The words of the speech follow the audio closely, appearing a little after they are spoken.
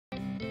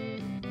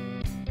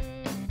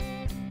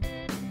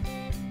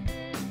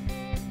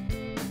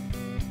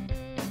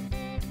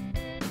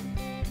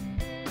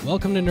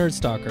Welcome to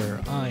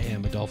Nerdstalker. I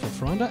am Adolfo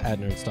Foronda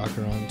at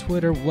Nerdstalker on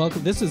Twitter.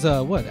 Welcome. This is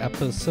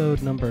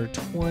episode number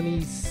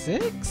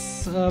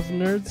 26 of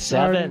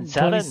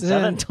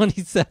Nerdstalker.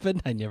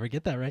 27. I never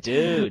get that right,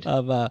 dude.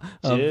 Of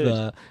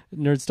the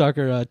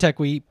Nerdstalker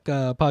Techweek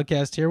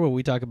podcast here, where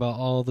we talk about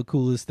all the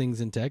coolest things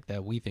in tech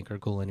that we think are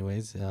cool,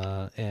 anyways.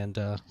 And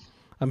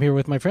I'm here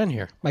with my friend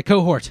here, my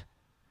cohort.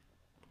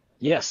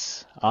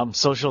 Yes, I'm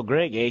Social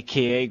Greg,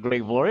 a.k.a.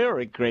 Greg Viloria,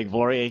 or Greg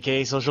Viloria,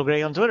 a.k.a. Social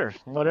Greg on Twitter.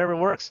 Whatever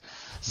works.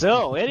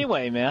 So,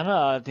 anyway, man,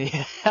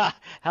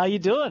 how you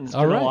doing? It's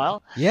been a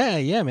while.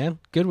 Yeah, man.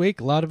 Good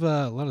week. A lot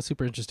of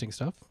super interesting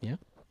stuff. Yeah.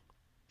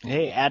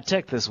 Hey,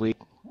 AdTech this week,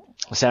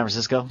 San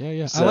Francisco.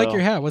 Yeah. So, I like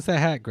your hat. What's that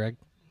hat, Greg?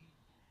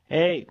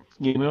 Hey,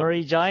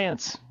 Yomiuri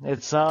Giants.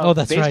 It's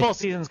that's baseball right.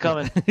 season's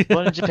coming.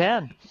 Going to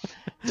Japan.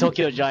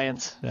 Tokyo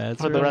Giants. That's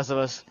for right. the rest of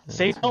us.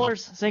 Same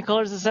colors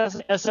as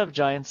SF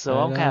Giants, so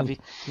I'm happy.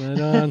 Right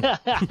on.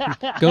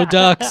 Go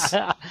Ducks.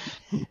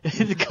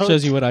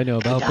 Shows you what I know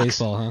about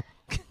baseball, huh?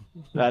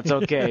 That's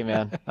okay,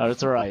 man.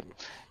 That's all right.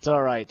 It's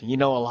all right. You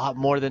know a lot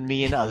more than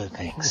me in other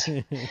things.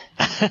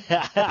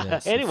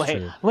 Yes,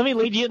 anyway, let me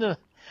lead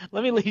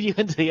you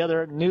into the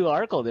other new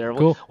article there.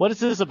 Cool. What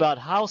is this about?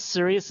 How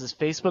serious is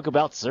Facebook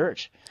about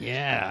search?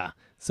 Yeah.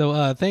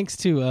 So thanks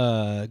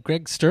to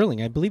Greg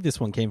Sterling, I believe this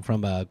one came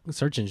from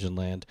Search Engine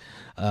Land.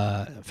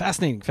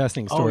 Fascinating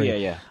story. Oh,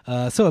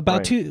 yeah. So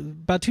about two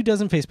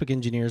dozen Facebook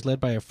engineers, led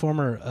by a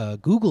former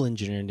Google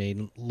engineer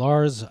named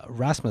Lars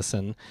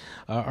Rasmussen,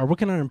 are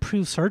working on an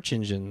improved search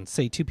engine.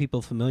 Say two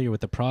people familiar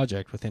with the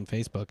project within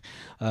Facebook.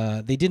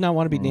 They did not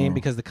want to be named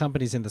because the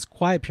company's in this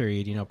quiet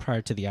period,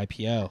 prior to the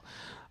IPO.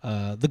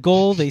 The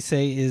goal, they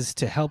say, is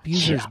to help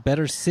users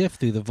better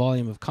sift through the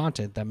volume of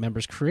content that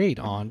members create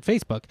on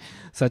Facebook,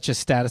 such as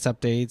status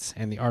updates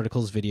and the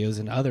articles, videos,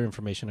 and other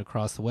information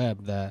across the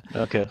web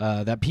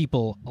that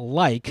people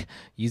like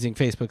using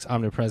Facebook's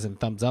omnipresent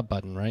thumbs up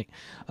button, right?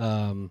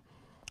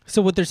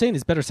 So what they're saying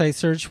is better site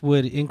search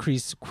would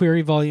increase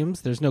query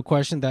volumes. There's no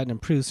question that an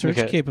improved search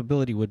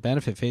capability would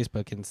benefit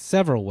Facebook in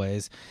several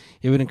ways.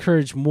 It would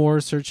encourage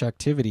more search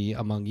activity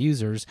among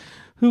users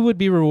who would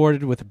be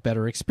rewarded with a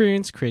better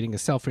experience, creating a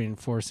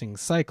self-reinforcing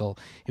cycle.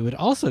 It would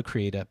also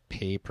create a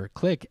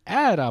pay-per-click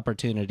ad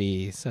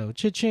opportunity. So,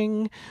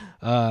 cha-ching.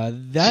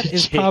 That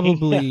is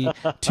probably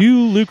too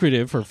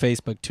lucrative for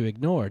Facebook to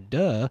ignore.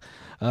 Duh.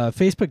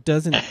 Facebook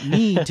doesn't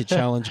need to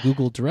challenge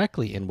Google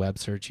directly in web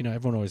search.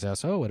 Everyone always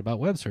asks, "Oh, what about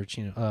web search?"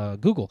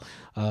 Google,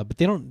 but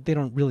they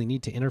don't really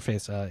need to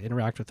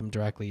interact with them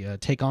directly.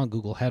 Take on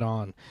Google head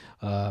on.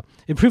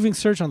 Improving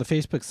search on the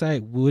Facebook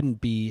site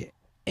wouldn't be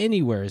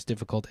anywhere as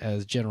difficult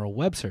as general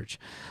web search.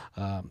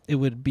 It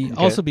would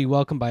also be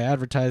welcomed by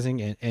advertising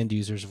and end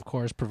users, of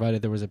course,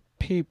 provided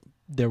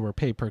there were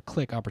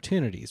pay-per-click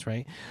opportunities,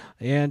 right?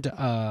 And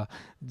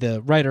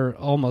the writer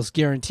almost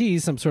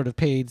guarantees some sort of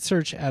paid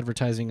search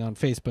advertising on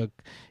Facebook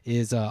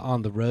is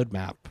on the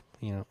roadmap.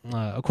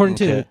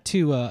 According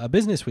to a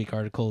Business Week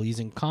article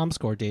using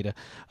ComScore data,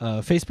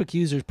 Facebook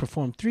users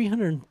performed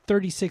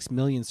 336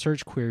 million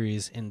search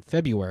queries in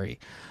February.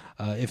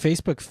 If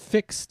Facebook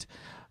fixed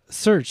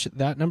search,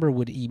 that number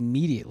would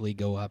immediately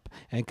go up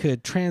and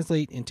could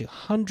translate into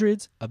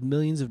hundreds of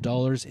millions of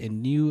dollars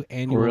in new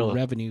annual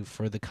revenue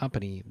for the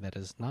company that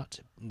is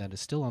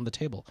still on the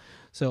table.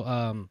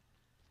 So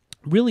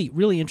really,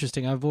 really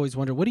interesting. I've always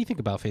wondered, what do you think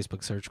about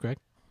Facebook search, Greg?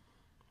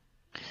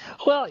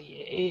 Well,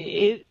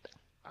 the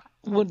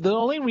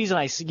only reason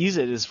I use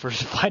it is for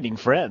finding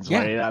friends,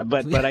 right?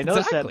 But I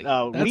noticed that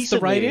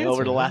recently,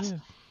 over the last...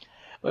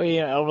 Well,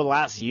 over the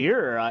last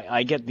year,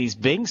 I get these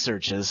Bing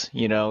searches,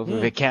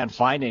 if I can't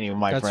find any of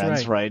my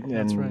friends, right?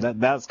 And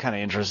that's kind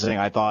of interesting,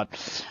 I thought.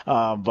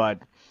 But,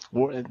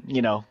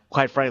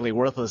 quite frankly,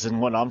 worthless in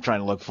what I'm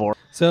trying to look for.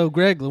 So,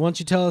 Greg, why don't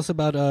you tell us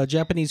about a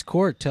Japanese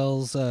court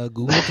tells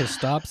Google to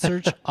stop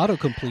search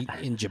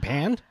autocomplete in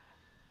Japan?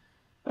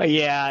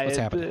 Yeah. What's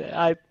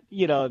happening?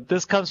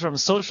 This comes from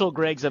Social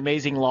Greg's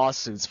Amazing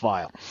Lawsuits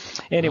file.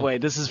 Anyway,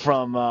 this is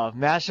from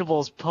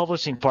Mashable's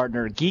publishing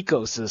partner,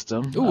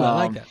 Geekosystem. Ooh, I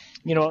like that.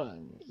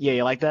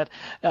 You like that?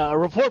 A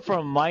report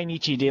from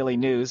Mainichi Daily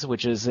News,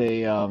 which is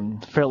a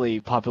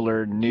fairly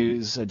popular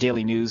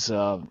daily news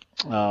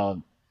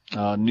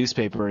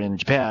newspaper in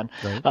Japan.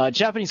 Right.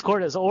 Japanese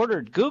court has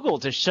ordered Google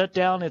to shut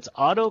down its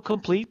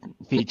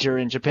autocomplete feature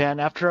in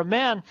Japan after a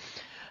man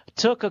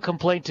took a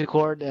complaint to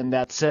court and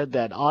that said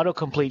that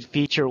autocomplete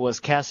feature was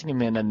casting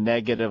him in a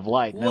negative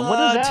light. Now, what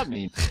does that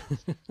mean?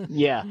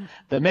 Yeah,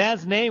 the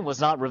man's name was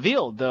not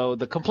revealed, though.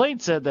 The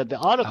complaint said that the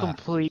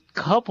autocomplete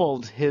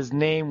coupled his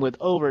name with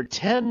over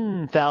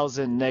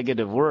 10,000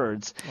 negative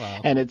words,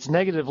 and it's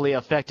negatively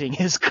affecting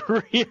his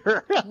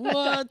career. What?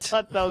 I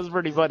thought that was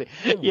pretty funny.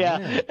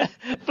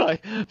 But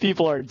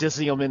people are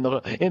dissing him in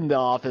the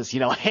office.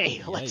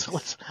 Hey,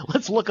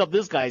 let's look up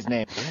this guy's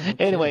name. Okay.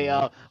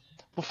 Anyway.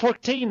 before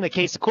taking the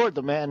case to court,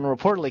 the man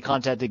reportedly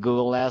contacted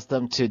Google and asked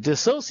them to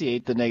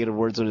dissociate the negative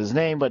words with his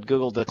name, but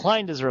Google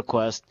declined his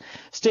request,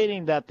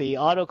 stating that the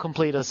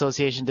autocomplete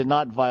association did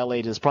not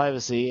violate his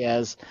privacy,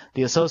 as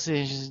the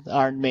associations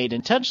aren't made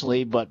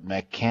intentionally but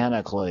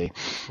mechanically.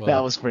 Well,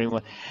 that was pretty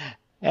much.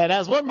 And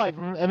as one might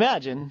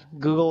imagine,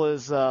 Google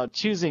is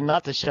choosing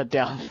not to shut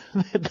down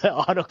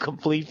the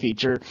autocomplete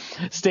feature,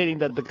 stating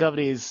that the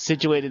company is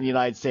situated in the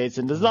United States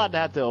and does not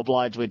have to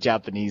oblige with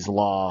Japanese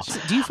law.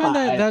 Do you find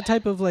that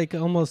type of like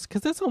almost, because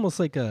that's almost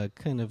like a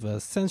kind of a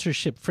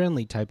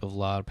censorship-friendly type of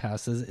law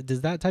passes, does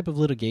that type of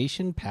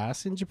litigation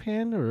pass in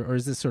Japan, or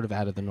is this sort of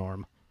out of the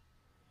norm?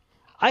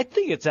 I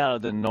think it's out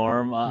of the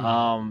norm.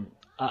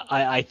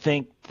 I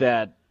think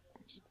that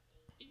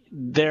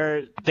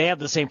they have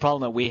the same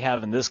problem that we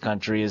have in this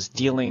country, is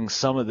dealing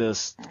some of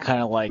this kind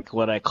of like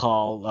what I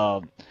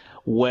call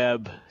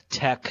web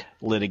tech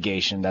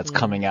litigation that's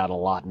coming out a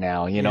lot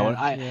now. You know,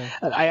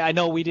 I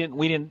know we didn't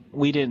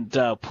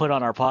put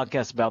on our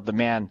podcast about the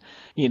man,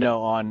 you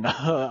know,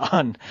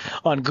 on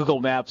Google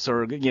Maps,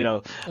 or you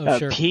know,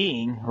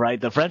 peeing, right,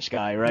 the French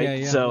guy,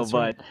 right? So,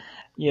 but. Right.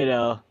 You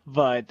know,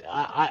 but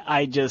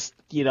I just,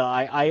 you know,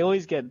 I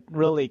always get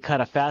really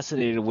kind of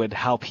fascinated with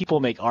how people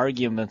make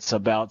arguments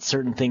about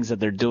certain things that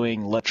they're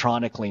doing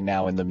electronically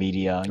now in the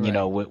media, right. You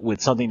know,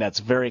 with something that's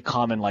very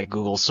common like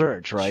Google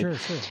search, right? Sure.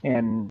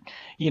 And,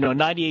 you know,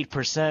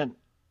 98%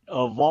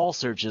 of all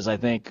searches, I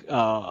think,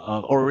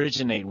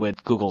 originate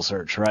with Google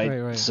search,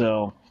 right?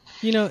 So,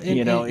 you know,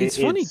 it's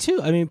funny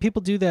too. I mean,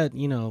 people do that,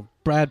 you know,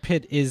 Brad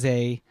Pitt is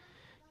a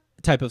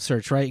type of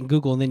search, right, in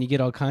Google, and then you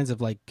get all kinds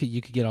of like,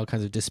 you could get all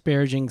kinds of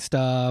disparaging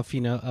stuff, you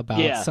know,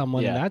 about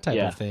someone and that type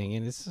of thing,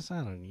 and it's just,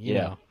 I don't know, you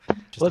know.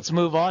 Let's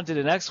move on to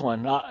the next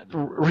one.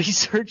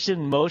 Research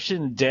in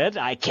motion dead?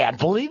 I can't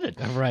believe it.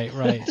 Right.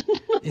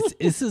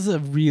 This is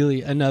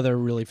another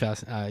really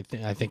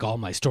fascinating. I think all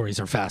my stories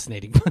are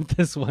fascinating, but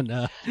this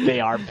one, they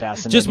are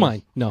fascinating. Just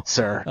mine, no,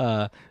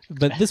 sir.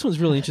 But this one's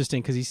really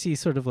interesting because you see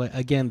sort of like,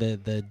 again,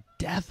 the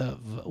death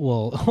of,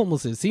 well,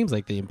 almost it seems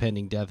like the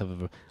impending death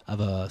of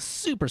a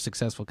super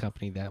successful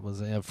company that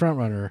was a front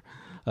runner.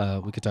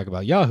 We could talk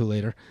about Yahoo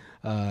later,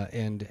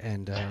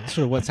 and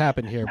sort of what's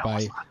happened here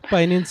by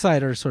an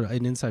insider, sort of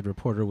an inside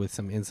reporter with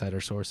some insider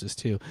sources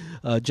too.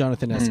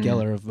 Jonathan S.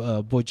 Geller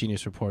of Boy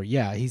Genius Report.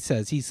 Yeah, he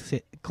says he's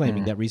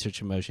claiming that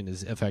Research in Motion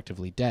is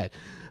effectively dead.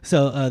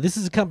 So this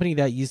is a company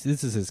that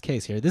this is his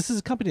case here. This is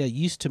a company that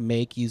used to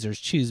make users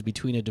choose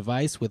between a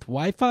device with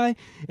Wi-Fi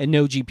and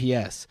no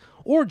GPS,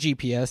 or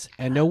GPS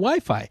and no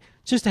Wi-Fi,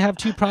 just to have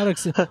two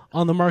products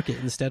on the market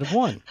instead of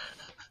one.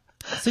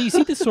 So you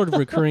see this sort of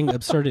recurring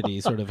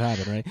absurdity sort of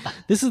happen, right?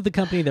 This is the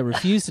company that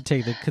refused to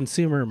take the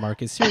consumer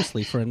market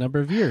seriously for a number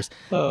of years.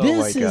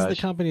 This is the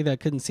company that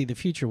couldn't see the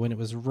future when it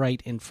was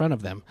right in front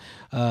of them.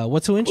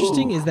 What's so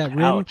interesting is that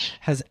RIM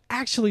has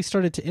actually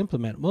started to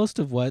implement most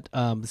of what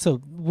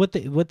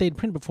they'd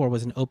printed before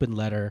was an open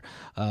letter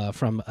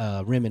from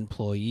a RIM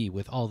employee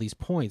with all these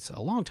points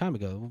a long time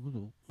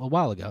ago, a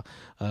while ago,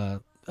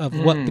 of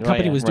what the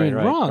company was doing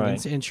wrong.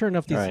 And sure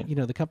enough, you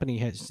know, the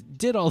company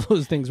did all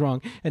those things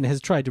wrong and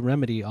has tried to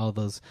remedy all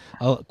those,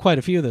 quite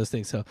a few of those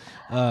things. So,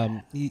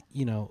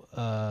 you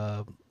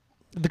know,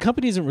 the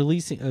company isn't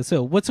releasing.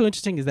 So what's so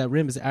interesting is that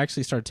RIM has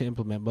actually started to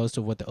implement most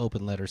of what the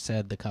open letter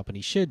said the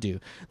company should do.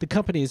 The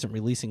company isn't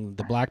releasing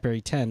the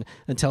BlackBerry 10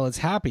 until it's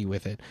happy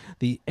with it.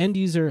 The end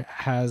user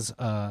has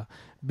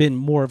been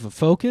more of a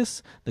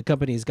focus. The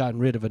company has gotten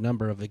rid of a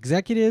number of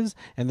executives,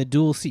 and the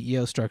dual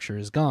CEO structure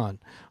is gone.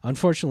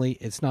 Unfortunately,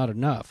 it's not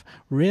enough.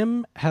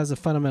 RIM has a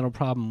fundamental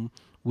problem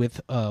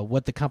with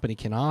what the company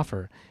can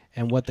offer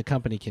and what the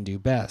company can do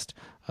best.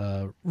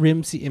 The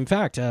current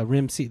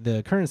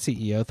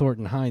CEO,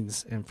 Thornton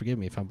Hines, and forgive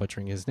me if I'm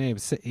butchering his name,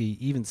 he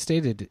even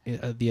stated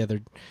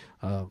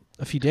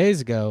a few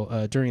days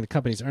ago during the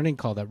company's earnings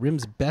call that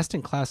RIM's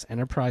best-in-class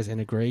enterprise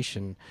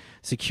integration,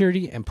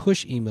 security, and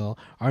push email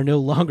are no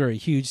longer a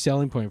huge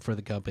selling point for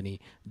the company.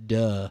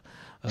 Duh.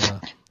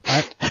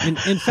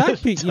 In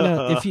fact, Pete, you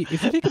know, if you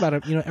think about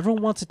it, you know,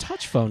 everyone wants a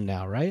touch phone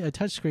now, right? A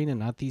touch screen and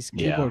not these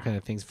keyboard kind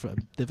of things for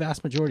the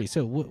vast majority.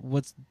 So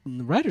what's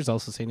the writer's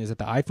also saying is that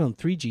the iPhone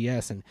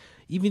 3GS and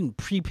even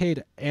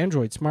prepaid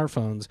Android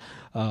smartphones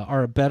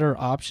are a better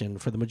option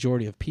for the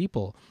majority of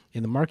people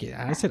in the market.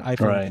 I said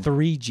iPhone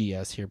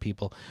 3GS here,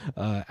 people.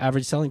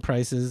 Average selling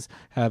prices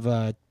have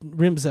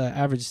RIM's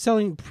average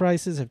selling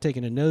prices have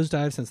taken a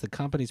nosedive since the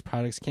company's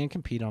products can't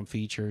compete on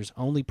features,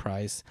 only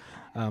price.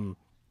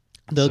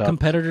 The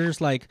competitors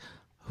like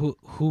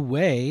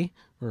Huawei,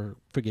 or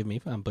forgive me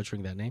if I'm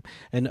butchering that name,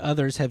 and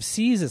others have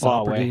seized this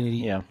opportunity.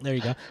 Yeah. There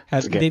you go.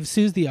 They've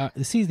seized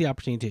the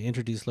opportunity to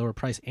introduce lower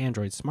price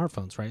Android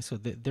smartphones, right? So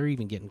they're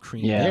even getting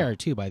creamed there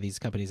too by these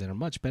companies that are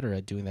much better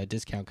at doing that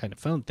discount kind of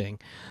phone thing.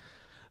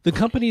 The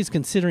company is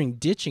considering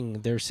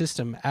ditching their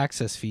system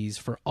access fees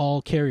for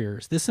all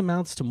carriers. This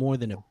amounts to more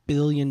than $1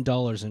 billion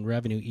in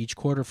revenue each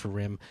quarter for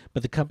RIM,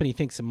 but the company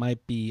thinks it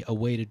might be a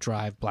way to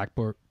drive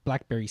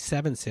BlackBerry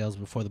 7 sales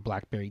before the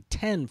BlackBerry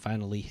 10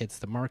 finally hits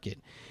the market.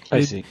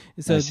 I see.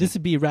 So this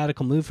would be a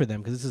radical move for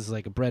them because this is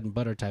like a bread and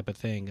butter type of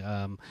thing.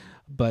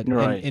 But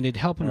and it'd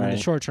help them in the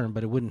short term,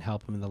 but it wouldn't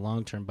help them in the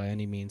long term by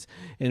any means.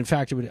 And in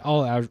fact,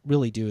 all I would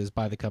really do is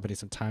buy the company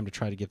some time to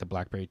try to get the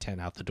BlackBerry 10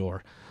 out the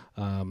door.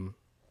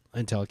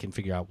 Until it can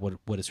figure out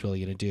what it's really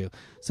going to do.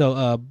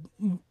 So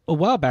a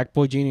while back,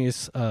 Boy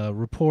Genius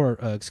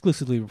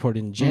exclusively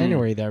reported in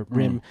January that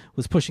RIM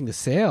was pushing the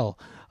sale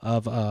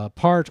of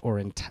part or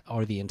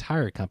the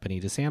entire company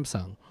to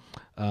Samsung.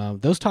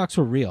 Those talks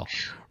were real.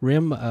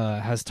 RIM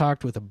has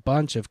talked with a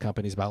bunch of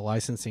companies about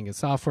licensing its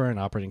software and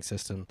operating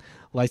system,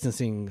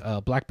 licensing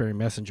BlackBerry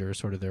Messenger,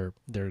 sort of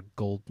their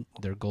gold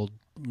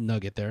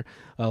nugget there,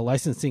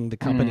 licensing the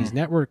company's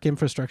network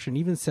infrastructure, and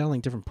even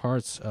selling different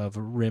parts of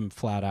RIM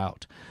flat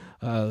out.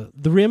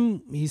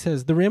 He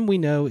says, the RIM we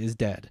know is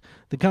dead.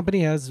 The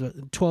company has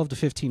 12 to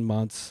 15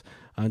 months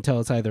until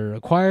it's either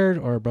acquired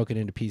or broken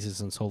into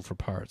pieces and sold for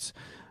parts.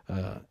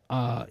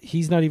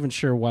 He's not even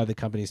sure why the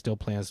company still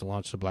plans to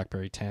launch the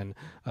BlackBerry 10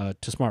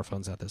 to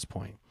smartphones at this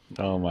point.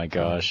 Oh my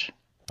gosh.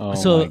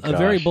 A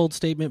very bold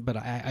statement, but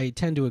I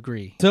tend to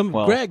agree. So,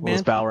 Greg,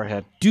 man,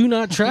 do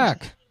not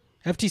track.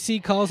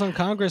 FTC calls on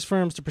Congress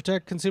firms to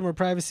protect consumer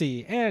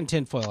privacy and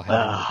tinfoil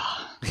hat.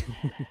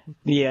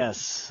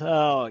 Yes.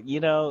 Oh,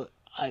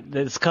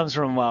 this comes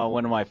from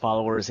one of my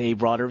followers, A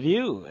Broader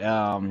View,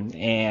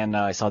 and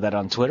I saw that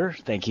on Twitter.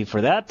 Thank you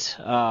for that.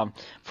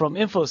 From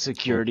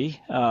InfoSecurity,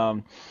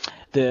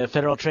 the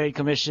Federal Trade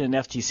Commission,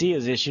 FTC,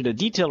 has issued a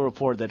detailed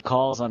report that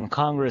calls on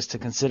Congress to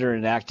consider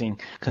enacting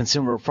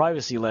consumer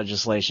privacy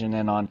legislation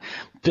and on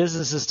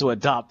businesses to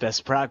adopt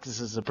best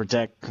practices to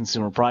protect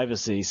consumer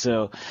privacy.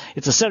 So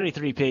it's a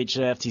 73-page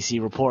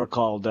FTC report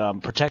called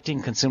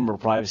Protecting Consumer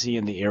Privacy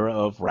in the Era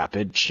of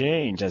Rapid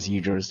Change, as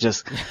Hugh was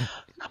just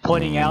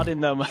pointing out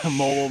in the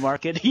mobile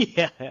market.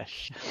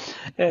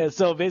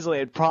 So basically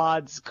it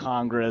prods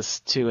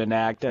Congress to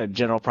enact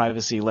general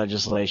privacy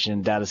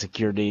legislation, data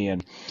security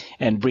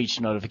and breach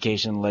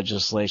notification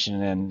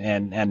legislation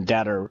and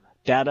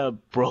data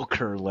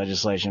broker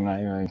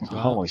legislation.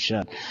 Holy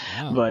shit.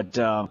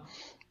 Wow.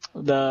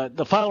 But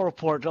the final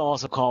report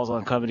also calls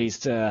on companies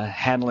to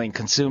handling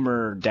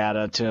consumer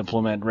data to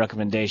implement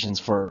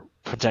recommendations for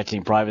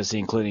protecting privacy,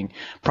 including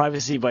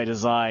privacy by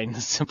design,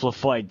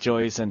 simplified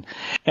choice, and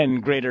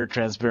greater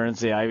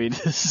transparency. I mean,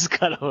 this is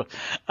kind of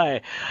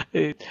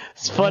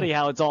it's funny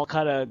how it's all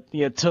kind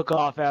of took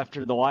off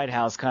after the White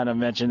House kind of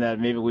mentioned that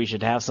maybe we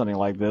should have something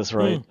like this,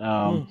 right?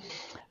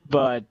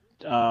 But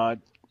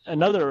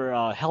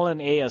another Helen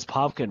A.S.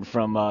 Popkin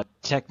from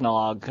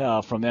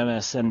Technog from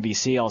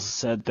MSNBC also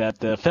said that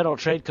the Federal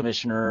Trade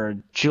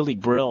Commissioner Julie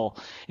Brill,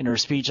 in her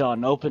speech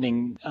on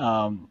opening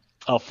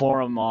a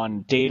forum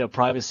on Data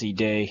Privacy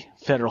Day,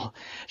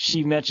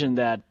 she mentioned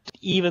that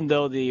even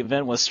though the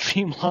event was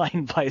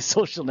streamlined by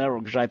social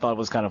network, which I thought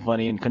was kind of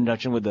funny, in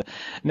conjunction with the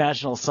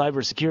National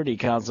Cybersecurity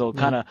Council,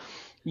 kind of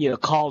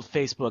called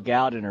Facebook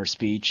out in her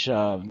speech,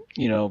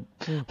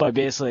 by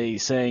basically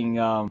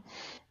saying,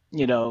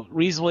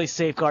 reasonably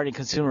safeguarding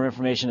consumer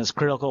information is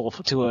critical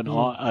to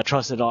a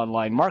trusted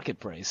online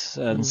marketplace.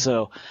 And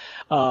so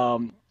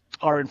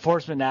our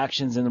enforcement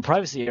actions in the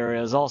privacy area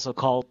has also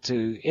called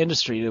to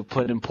industry to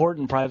put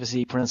important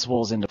privacy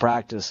principles into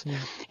practice.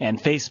 And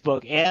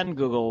Facebook and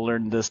Google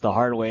learned this the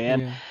hard way.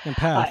 And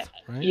Path,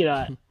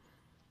 right?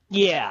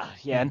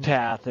 And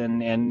Path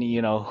and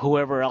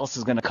whoever else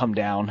is going to come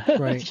down,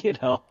 right?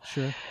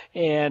 Sure.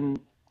 And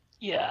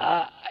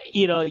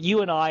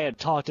you and I had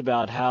talked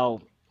about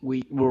how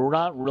we're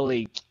not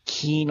really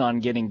keen on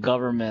getting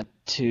government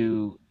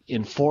to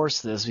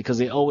enforce this because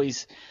they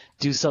always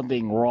do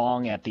something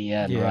wrong at the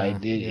end, right?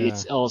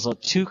 It's also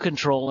too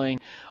controlling,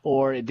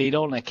 or they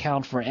don't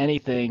account for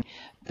anything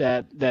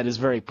that is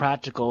very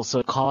practical. So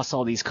it costs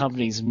all these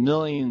companies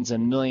millions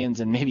and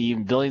millions and maybe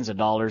even billions of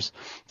dollars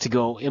to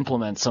go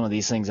implement some of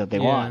these things that they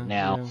want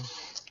now.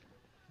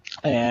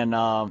 And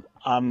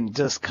I'm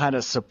just kind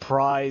of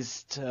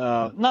surprised,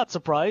 not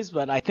surprised,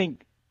 but I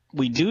think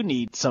we do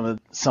need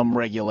some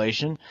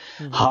regulation.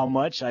 How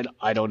much?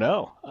 I don't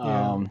know.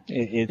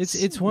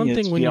 It's one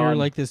thing when you're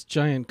like this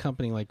giant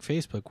company like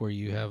Facebook, where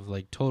you have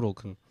like total.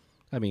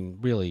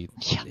 Really,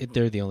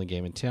 they're the only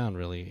game in town,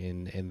 really,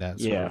 in that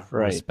sort of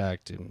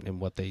respect in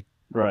what they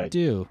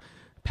do.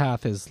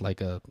 Path is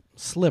like a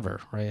sliver,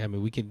 right? I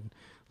mean, we can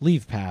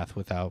leave Path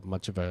without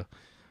much of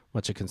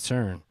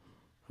concern.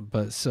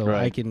 But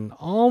I can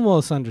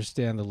almost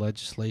understand the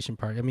legislation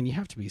part. I mean, you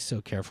have to be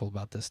so careful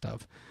about this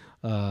stuff.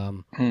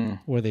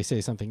 Where they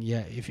say something,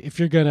 if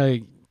you're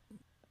gonna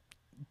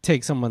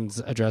take someone's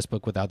address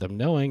book without them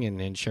knowing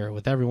and share it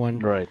with everyone,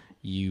 right,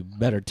 you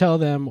better tell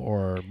them,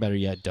 or better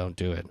yet, don't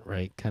do it,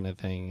 right, kind of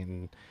thing.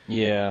 And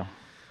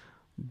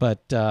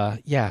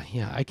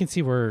I can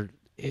see where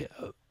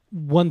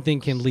one thing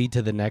can lead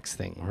to the next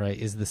thing, right?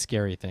 Is the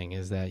scary thing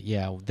is that,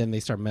 then they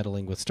start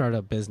meddling with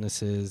startup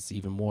businesses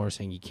even more,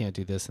 saying you can't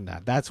do this and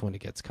that. That's when it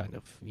gets kind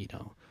of,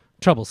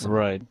 troublesome.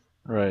 Right.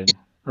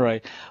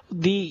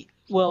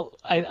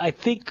 I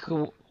think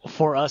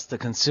for us, the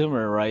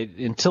consumer, right,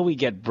 until we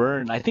get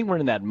burned, I think we're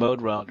in that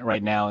mode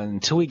right now. And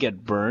until we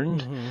get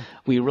burned,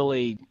 we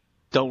really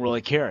don't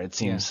really care, it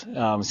seems.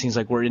 It seems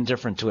like we're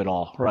indifferent to it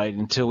all, right?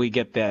 Until we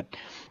get that,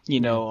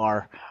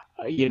 our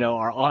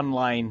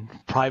online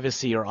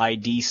privacy or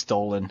ID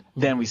stolen,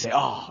 then we say,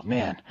 oh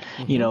man,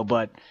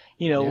 but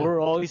we're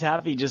always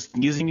happy just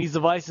using these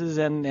devices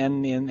and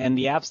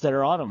the apps that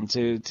are on them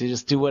to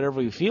just do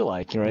whatever we feel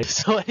like, right?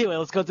 So anyway,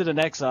 let's go to the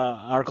next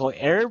article.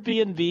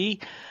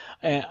 Airbnb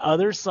and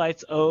other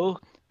sites owe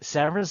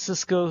San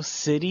Francisco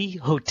City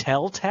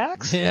hotel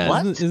tax? Yeah,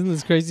 what? Isn't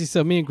this crazy?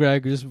 So me and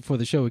Greg, just before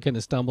the show, we kind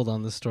of stumbled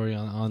on this story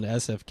on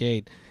SF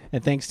Gate,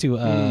 and thanks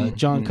to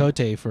John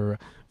Cote for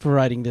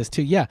writing this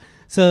too. Yeah.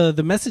 So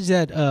the message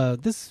that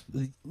this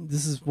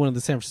is one of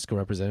the San Francisco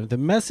representatives. The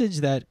message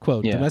that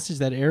the message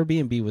that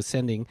Airbnb was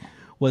sending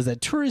was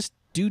that tourists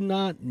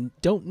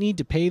don't need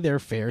to pay their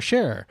fair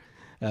share.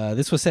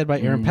 This was said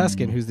by Aaron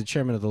Peskin, who's the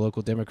chairman of the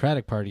local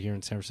Democratic Party here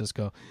in San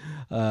Francisco.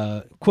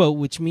 Quote,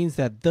 which means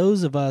that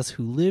those of us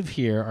who live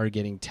here are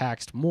getting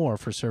taxed more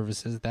for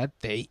services that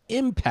they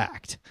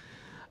impact.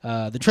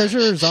 The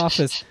Treasurer's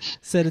Office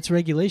said its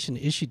regulation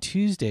issued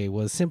Tuesday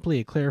was simply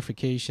a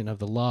clarification of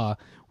the law,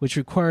 which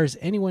requires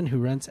anyone who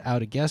rents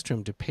out a guest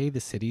room to pay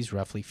the city's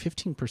roughly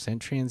 15%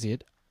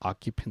 transient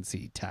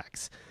occupancy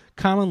tax,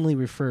 commonly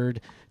referred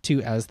to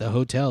as the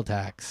hotel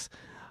tax.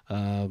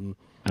 The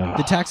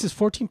tax is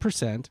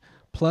 14%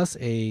 plus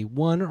a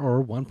 1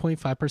 or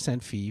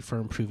 1.5% fee for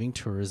improving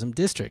tourism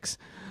districts.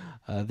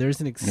 There's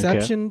an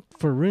exception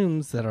for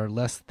rooms that are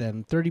less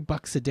than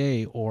 $30 a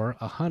day or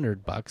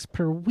 $100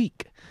 per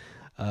week.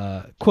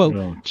 Quote,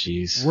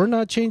 we're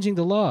not changing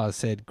the law,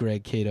 said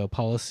Greg Cato,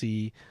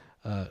 policy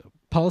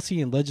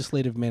and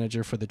legislative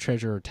manager for the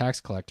Treasurer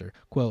Tax Collector.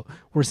 Quote,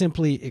 we're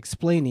simply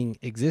explaining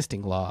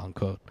existing law,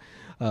 unquote.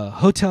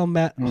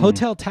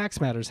 Hotel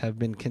tax matters have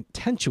been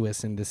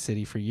contentious in this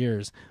city for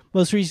years,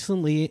 most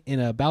recently in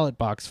a ballot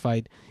box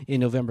fight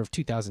in November of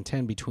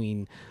 2010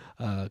 between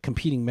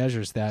competing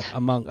measures that,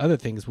 among other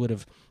things, would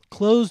have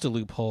closed a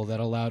loophole that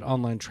allowed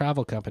online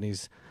travel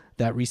companies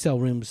that resell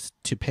rooms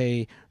to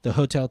pay the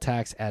hotel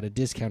tax at a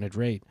discounted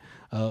rate.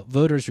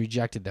 Voters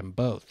rejected them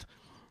both.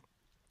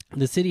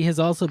 The city has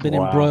also been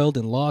embroiled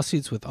in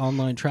lawsuits with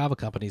online travel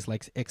companies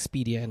like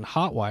Expedia and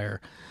Hotwire,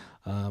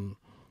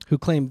 who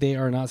claim they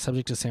are not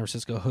subject to San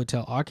Francisco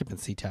hotel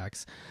occupancy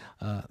tax.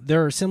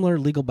 There are similar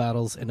legal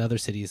battles in other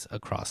cities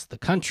across the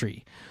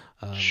country.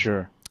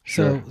 Sure.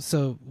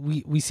 So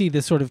we see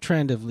this sort of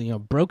trend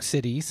of broke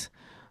cities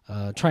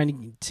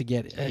trying to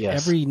get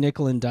every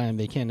nickel and dime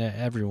they can to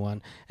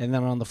everyone, and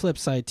then on the flip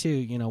side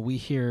too, we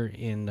here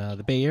in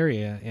the Bay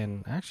Area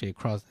and actually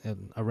across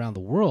around the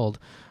world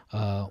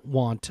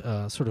want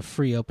sort of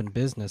free open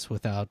business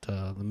without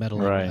the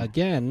meddling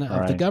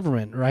of the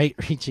government, right,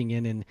 reaching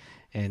in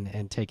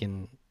and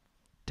taking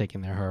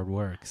their hard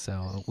work.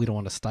 So we don't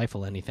want to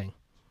stifle anything.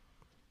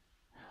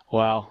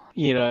 Wow,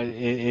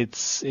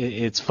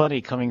 it's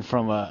funny coming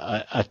from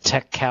a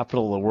tech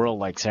capital of the world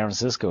like San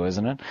Francisco,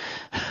 isn't it?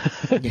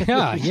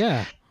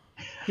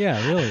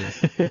 Yeah, really.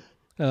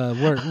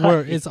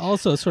 Where it's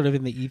also sort of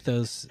in the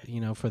ethos,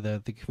 for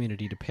the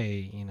community to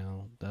pay,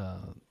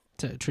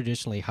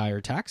 traditionally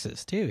higher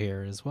taxes too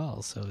here as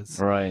well. So it's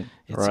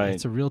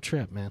a real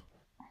trip, man.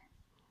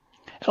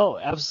 Oh,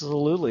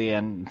 absolutely.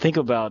 And think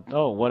about,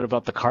 what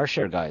about the car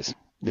share guys?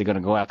 They're going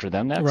to go after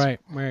them next? Right.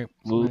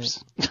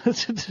 Oops.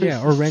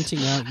 Yeah, or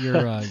renting out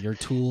your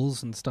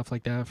tools and stuff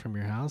like that from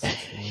your house.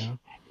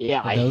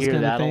 Yeah, I hear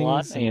that a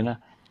lot.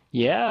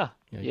 Yeah.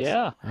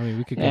 I mean,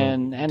 we could go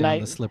down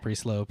the slippery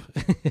slope.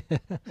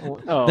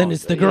 Then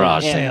it's the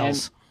garage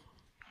sales.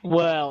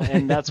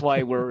 And that's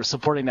why we're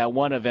supporting that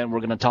one event. We're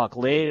going to talk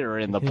later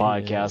in the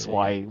podcast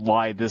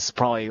why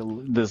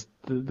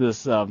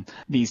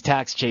these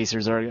tax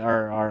chasers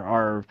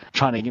are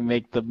trying to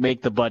make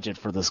the budget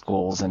for the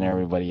schools and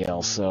everybody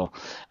else. So,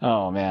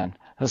 oh man.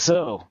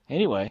 So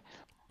anyway,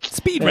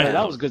 speed round.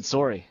 That was a good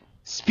story.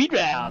 Speed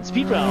round.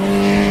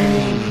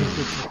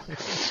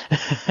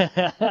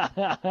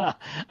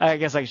 I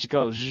guess I should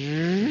go.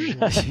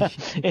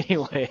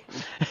 Anyway,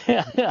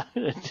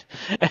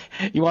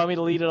 you want me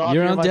to lead it off?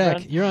 You're on deck.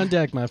 Friend? You're on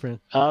deck, my friend.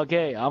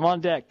 Okay, I'm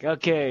on deck.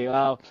 Okay.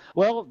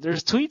 Well,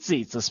 there's Tweet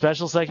Seats, a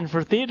special section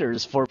for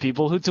theaters for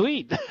people who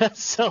tweet.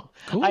 So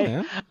cool,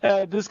 man.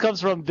 This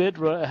comes from Bid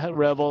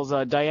Rebels,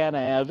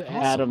 Diana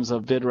Adams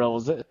of Bid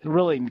Rebels.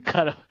 Really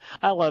kind of,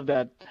 I love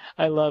that.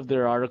 I love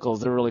their articles.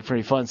 They're really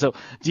pretty fun. So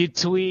do you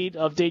tweet,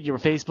 update your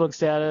Facebook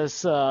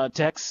status,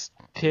 text,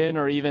 pin,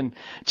 or even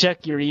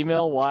check your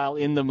email while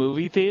in the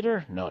movie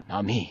theater? No,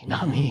 not me.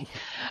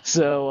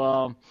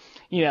 So,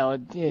 when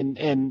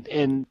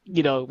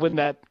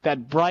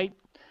that bright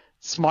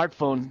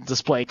smartphone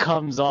display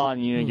comes on,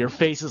 your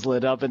face is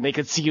lit up and they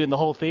could see you in the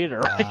whole theater,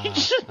 right?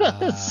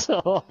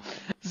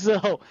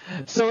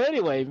 So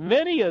anyway,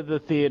 many of the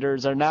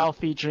theaters are now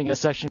featuring a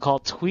section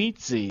called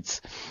tweet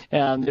seats,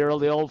 and they're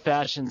the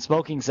old-fashioned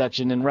smoking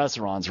section in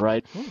restaurants,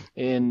 right?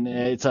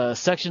 It's a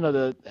section of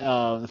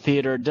the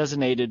theater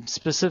designated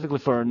specifically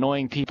for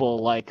annoying people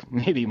like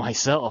maybe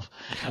myself,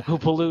 who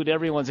pollute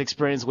everyone's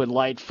experience with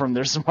light from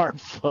their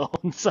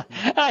smartphones.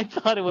 I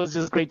thought it was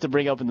just great to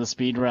bring up in the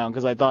speed round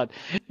because I thought,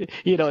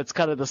 it's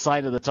kind of the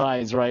sign of the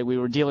times, right? We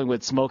were dealing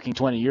with smoking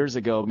 20 years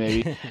ago,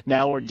 maybe.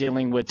 Now we're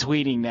dealing with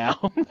tweeting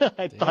now.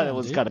 I thought it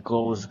was kind of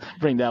cool to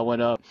bring that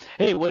one up.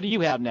 Hey, what do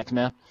you have next,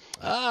 man?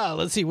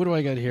 Let's see. What do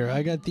I got here?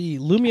 I got the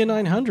Lumia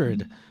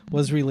 900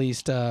 was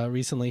released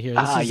recently here.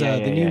 This is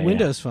the new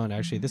Windows phone,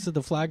 actually. This is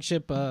the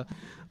flagship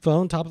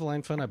phone,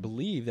 top-of-the-line phone, I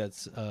believe,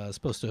 that's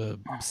supposed to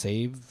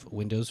save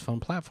Windows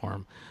Phone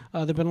platform.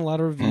 There have been a lot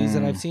of reviews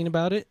that I've seen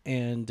about it,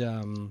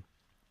 and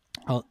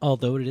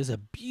although it is a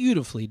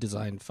beautifully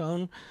designed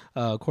phone,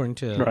 according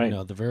to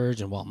The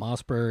Verge and Walt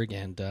Mossberg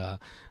and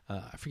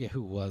I forget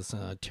who it was,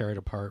 Tear It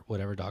Apart,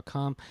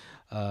 whatever.com.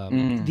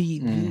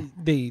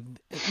 They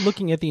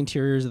looking at the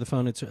interiors of the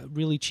phone, it's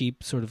really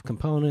cheap sort of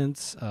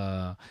components,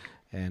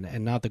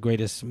 and not the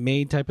greatest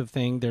made type of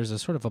thing. There's a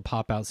sort of a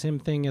pop-out SIM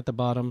thing at the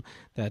bottom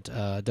that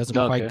doesn't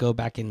quite go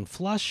back in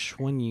flush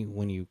when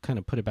you kind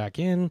of put it back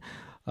in.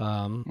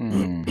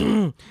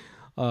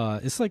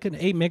 It's like an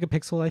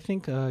 8-megapixel, I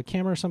think,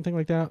 camera or something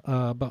like that.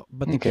 But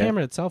the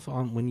camera itself,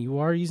 when you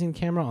are using the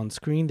camera on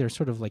screen, there's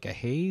sort of like a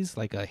haze,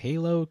 like a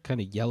halo,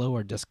 kind of yellow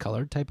or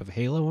discolored type of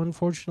halo,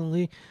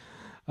 unfortunately.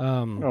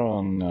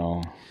 Oh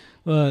no.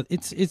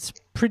 It's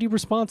pretty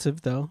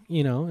responsive though,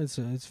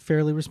 it's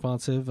fairly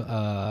responsive,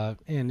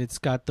 and it's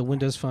got the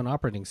Windows Phone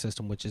operating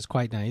system, which is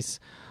quite nice.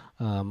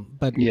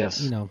 But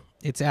yes,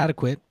 it's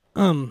adequate.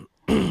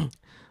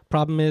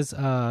 Problem is,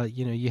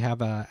 you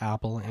have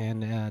Apple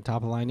and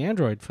top-of-the-line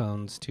Android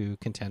phones to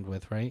contend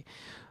with, right?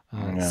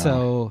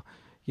 So,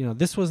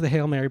 this was the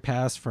Hail Mary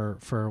pass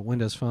for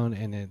Windows Phone,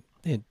 and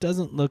it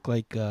doesn't look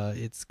like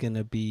it's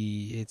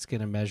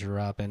gonna measure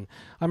up. And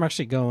I'm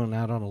actually going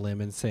out on a limb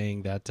and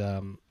saying that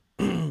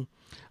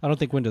I don't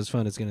think Windows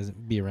Phone is going to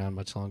be around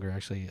much longer.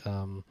 Actually,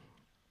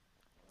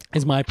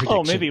 is my prediction.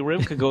 Oh, maybe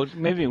RIM could go.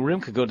 Maybe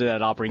RIM could go to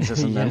that operating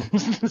system then.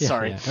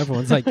 Sorry,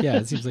 everyone's like,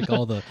 it seems like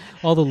all the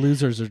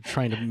losers are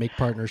trying to make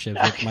partnerships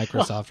with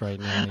Microsoft right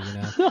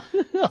now.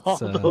 All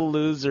the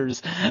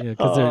losers,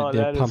 because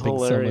they're pumping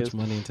so much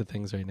money into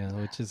things right now,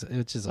 which is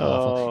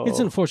awful. It's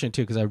unfortunate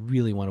too because I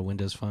really want a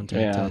Windows Phone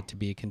to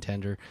be a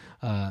contender.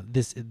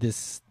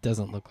 This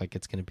doesn't look like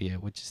it's going to be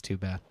it, which is too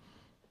bad.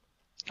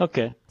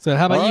 Okay. So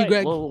how about you,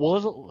 Greg?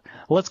 Well,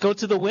 let's go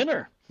to the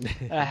winner.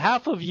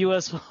 Half of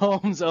U.S.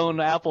 homes own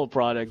Apple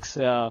products.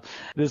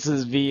 This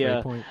is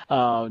via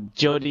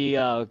Jody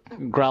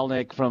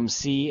Gralnick from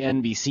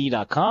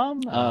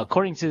CNBC.com.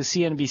 According to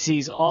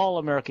CNBC's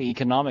All-America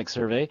Economic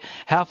Survey,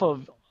 half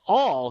of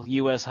all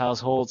U.S.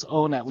 households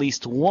own at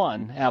least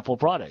one Apple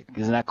product.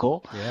 Isn't that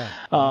cool? Yeah.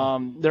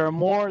 There are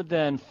more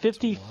than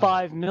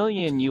 55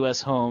 million U.S.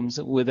 homes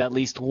with at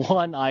least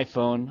one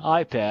iPhone,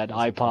 iPad,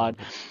 iPod,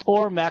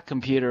 or Mac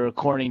computer,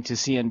 according to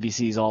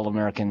CNBC's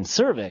All-American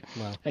Survey,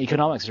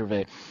 Economic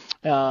Survey.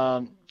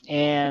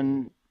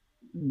 And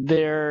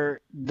there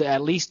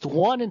at least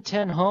 1 in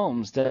 10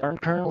 homes that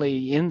aren't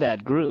currently in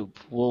that group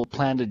will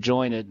plan to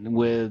join it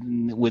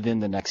within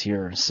the next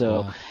year.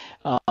 So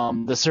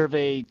the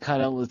survey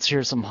let's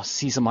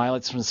see some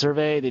highlights from the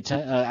survey.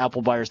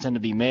 Apple buyers tend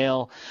to be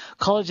male,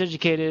 college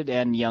educated,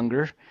 and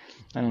younger.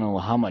 I don't know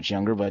how much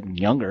younger, but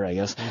younger, I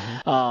guess.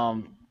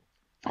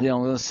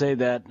 Let's say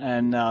that,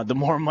 and the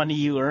more money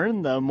you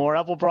earn, the more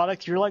Apple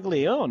products you're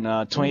likely to own.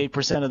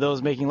 28% of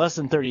those making less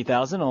than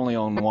 $30,000 only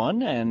own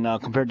one, and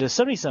compared to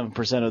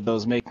 77% of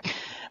those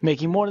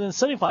making more than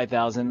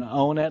 $75,000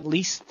 own at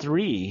least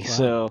three. Wow.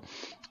 So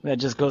that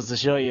just goes to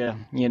show you,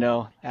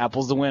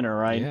 Apple's the winner,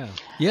 right?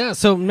 Yeah.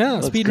 So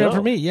now, speed round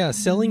for me. Yeah,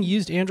 selling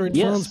used Android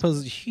phones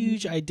poses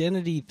huge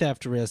identity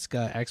theft risk,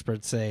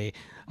 experts say.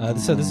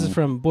 So this is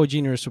from Boy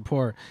Genius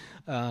Report.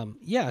 So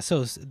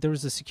there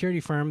was a security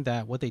firm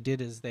that what they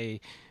did is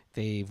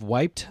they've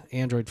wiped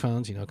Android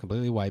phones,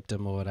 completely wiped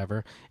them or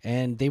whatever,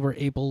 and they were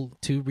able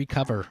to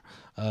recover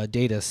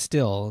data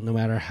still, no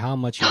matter how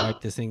much you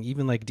wipe this thing,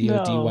 even like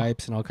DoD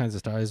wipes and all kinds of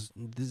stuff. As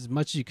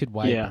much as you could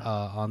wipe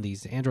on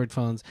these Android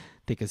phones,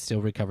 they could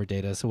still recover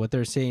data. So what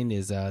they're saying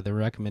is they're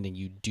recommending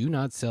you do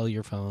not sell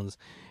your phones,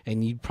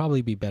 and you'd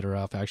probably be better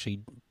off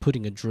actually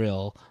putting a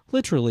drill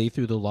literally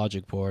through the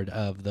logic board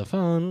of the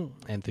phone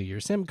and through your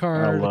SIM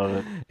card. I love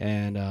it.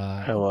 And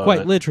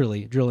quite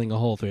literally drilling a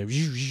hole through it,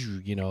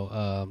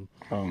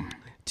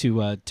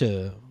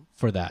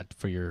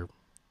 for your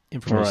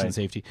information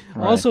safety.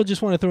 Right. Also,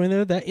 just want to throw in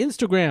there that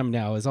Instagram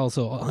now is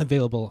also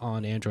available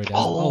on Android, as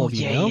all of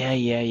you know.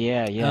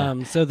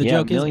 Yeah. So the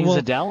joke is millions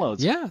of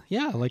downloads.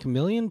 Yeah, like 1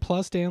 million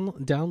plus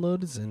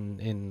downloads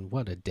in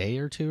what, a day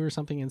or two or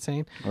something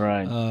insane.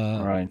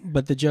 Right.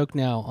 But the joke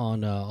now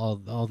on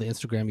all the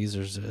Instagram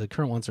users, the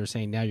current ones, are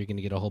saying now you're going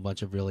to get a whole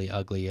bunch of really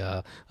ugly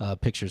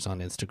pictures on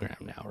Instagram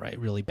now, right?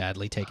 Really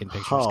badly taken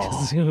pictures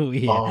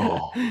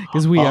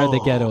because we are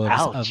the ghetto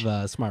of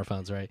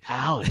smartphones, right?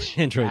 Ouch.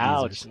 Android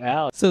users.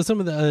 Ouch. So some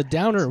of the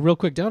real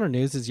quick downer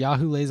news is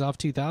Yahoo lays off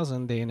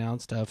 2,000. They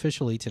announced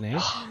officially today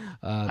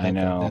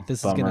that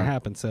this is going to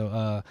happen.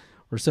 So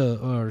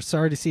we're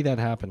sorry to see that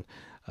happen.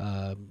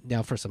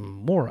 Now for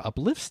some more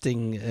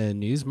uplifting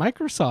news,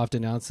 Microsoft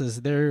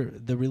announces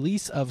the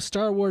release of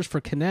Star Wars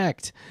for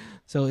Kinect.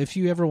 So if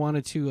you ever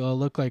wanted to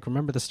look like,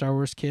 remember the Star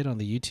Wars kid on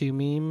the YouTube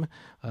meme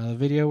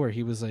video where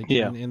he was like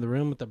in the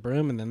room with the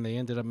broom and then they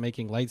ended up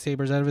making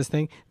lightsabers out of his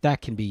thing?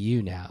 That can be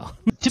you now.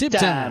 Tip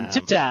time.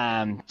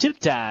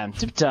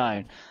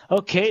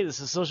 Okay,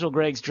 this is Social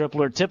Greg's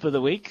Drippler tip of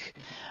the week.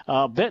 They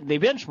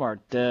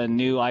benchmarked the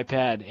new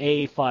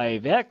iPad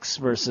A5X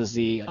versus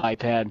the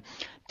iPad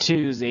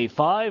 2's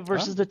A5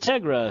 versus the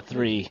Tegra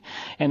 3,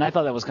 and I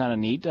thought that was kind of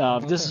neat.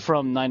 This is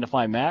from 9 to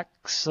 5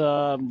 Max,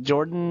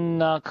 Jordan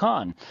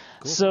Kahn.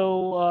 Cool.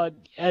 So,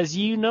 as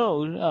you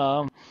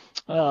know,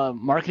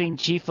 marketing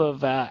chief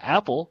of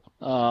Apple,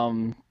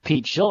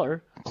 Pete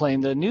Schiller,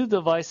 claimed the new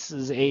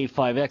device's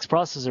A5X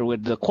processor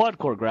with the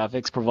quad-core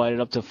graphics provided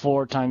up to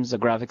 4 times the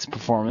graphics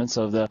performance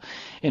of the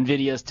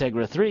NVIDIA's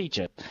Tegra 3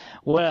 chip.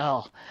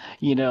 Well,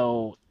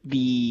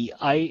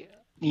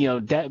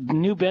 that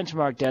new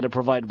benchmark data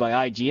provided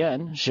by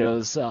IGN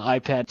shows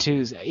iPad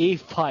 2's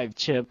A5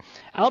 chip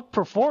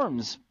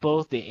outperforms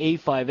both the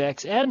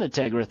A5X and the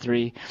Tegra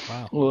 3,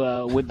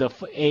 with the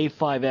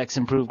A5X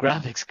improved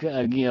graphics,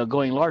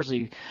 going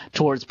largely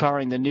towards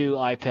powering the new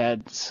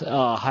iPad's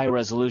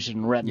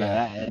high-resolution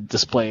Retina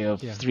display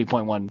of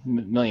 3.1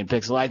 million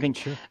pixels. I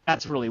think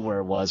that's really where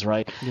it was,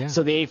 right? Yeah.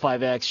 So the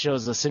A5X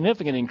shows a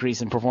significant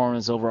increase in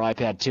performance over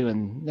iPad 2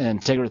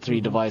 and Tegra 3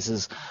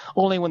 devices,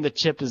 only when the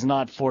chip is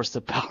not forced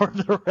to power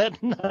the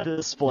Retina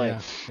display.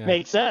 Yeah.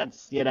 Makes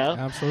sense,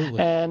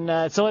 Absolutely.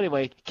 And so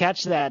anyway,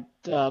 catch that.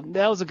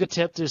 That was a good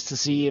tip just to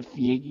see if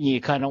you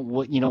kind of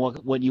what you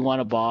want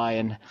to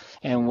buy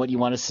and what you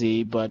want to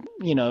see. But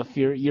if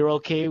you're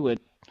okay with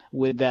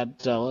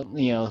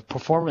that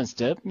performance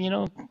dip,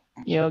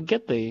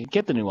 get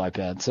the new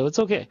iPad. So it's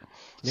okay.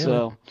 Yeah.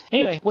 So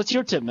anyway, what's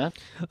your tip, man?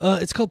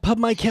 It's called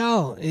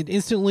PubMyCal. It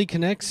instantly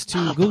connects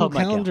to Google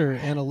Calendar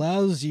and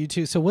allows you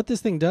to. So what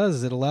this thing does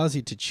is it allows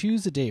you to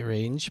choose a date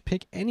range,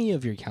 pick any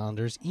of your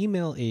calendars,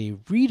 email a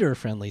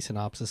reader-friendly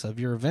synopsis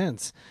of your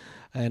events,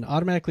 and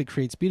automatically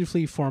creates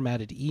beautifully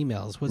formatted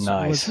emails.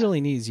 What's really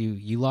neat is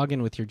you log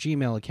in with your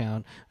Gmail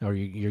account or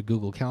your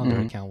Google Calendar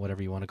account,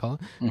 whatever you want to call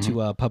it, to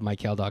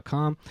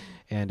pubmycal.com,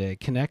 and it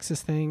connects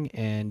this thing,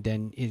 and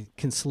then it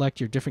can select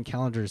your different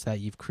calendars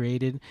that you've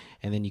created,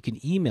 and then you can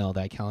email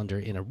that calendar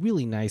in a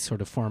really nice sort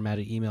of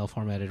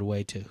formatted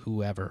way to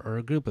whoever or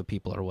a group of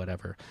people or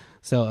whatever.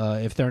 So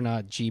if they're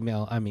not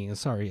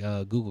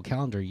Google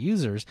Calendar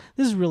users,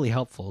 this is really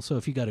helpful. So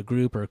if you got a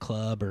group or a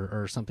club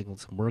or something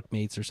with some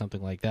workmates or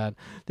something like that,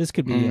 this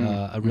could be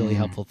a really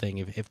helpful thing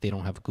if they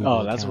don't have Google.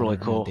 Oh, that's really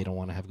cool. They don't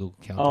want to have Google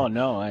Calendar. Oh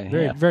no,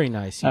 very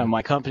nice. Yeah.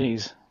 My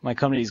company's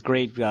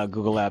great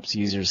Google Apps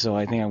users, so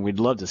I think we'd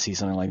love to see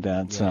something like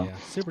that.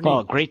 Super neat.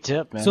 Oh, great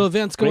tip, man. So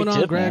events going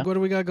on, Greg. Man. What do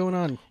we got going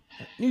on?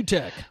 New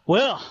Tech.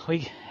 Well,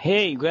 we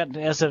got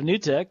SF New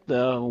Tech.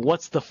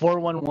 What's the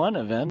 411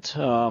 event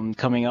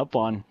coming up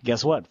on?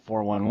 Guess what?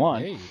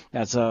 411. Hey.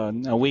 That's a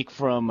week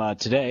from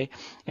today,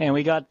 and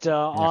we got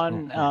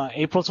on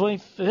April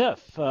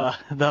 25th,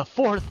 the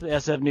 4th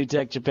SF New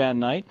Tech Japan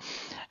night.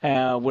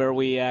 Where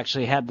we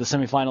actually had the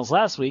semifinals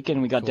last week,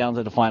 and we got down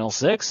to the final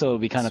 6, so it'll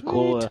be kind of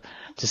cool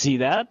to see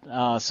that.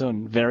 So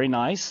very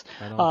nice.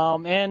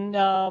 And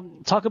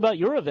talk about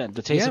your event,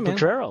 the Taste of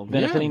Potrero,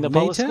 benefiting the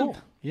public school.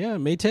 Yeah,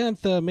 May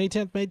 10th,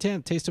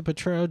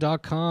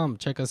 tasteofpotrero.com.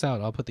 Check us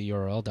out. I'll put the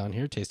URL down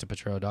here,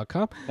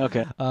 tasteofpotrero.com.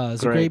 Okay.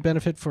 It's a great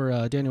benefit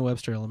for Daniel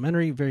Webster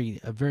Elementary.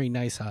 A very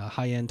nice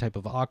high-end type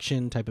of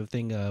auction type of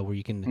thing where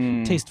you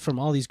can taste from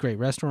all these great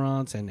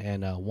restaurants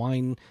and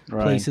wine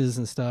places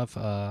and stuff.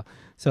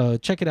 So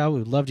check it out.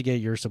 We'd love to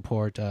get your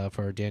support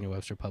for Daniel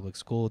Webster Public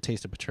School,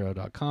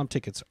 tasteofpotrero.com.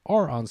 Tickets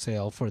are on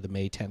sale for the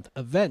May 10th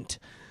event.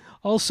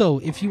 Also,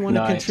 if you want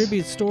to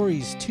contribute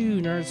stories to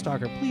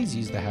Nerdstalker, please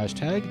use the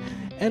hashtag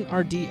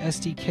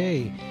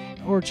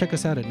NRDSTK or check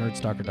us out at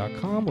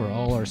nerdstalker.com where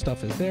all our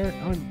stuff is there.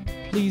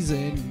 Please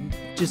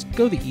just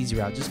go the easy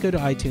route. Just go to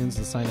iTunes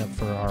and sign up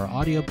for our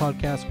audio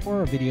podcast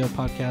or our video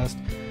podcast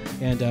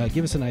and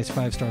give us a nice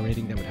 5-star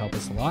rating. That would help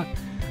us a lot.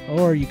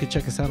 Or you could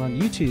check us out on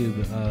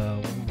YouTube.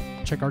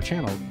 Check our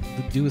channel.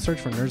 Do a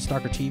search for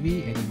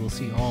NerdstalkerTV and you will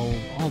see all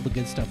the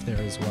good stuff there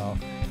as well.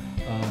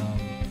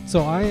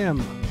 So I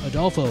am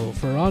Adolfo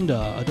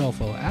Foronda,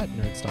 Adolfo at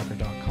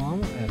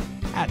nerdstalker.com and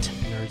at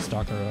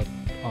nerdstalker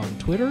on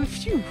Twitter.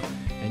 Phew.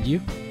 And you?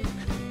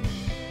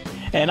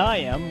 And I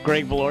am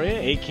Greg Viloria,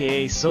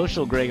 a.k.a.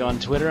 Social Greg on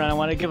Twitter. And I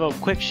want to give a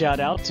quick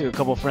shout-out to a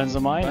couple friends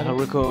of mine,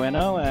 Haruko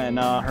Ueno and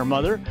her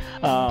mother,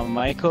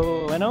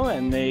 Maiko Ueno.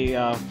 And they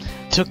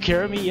took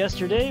care of me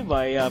yesterday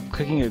by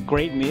cooking a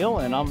great meal,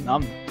 and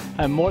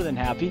I'm more than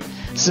happy.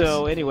 Nice.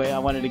 So anyway, I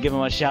wanted to give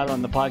them a shout-out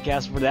on the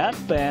podcast for that.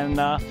 And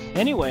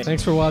anyway.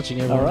 Thanks for watching,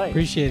 everyone. All right.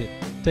 Appreciate it.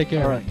 Take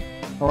care.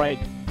 All right.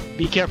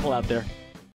 Be careful out there.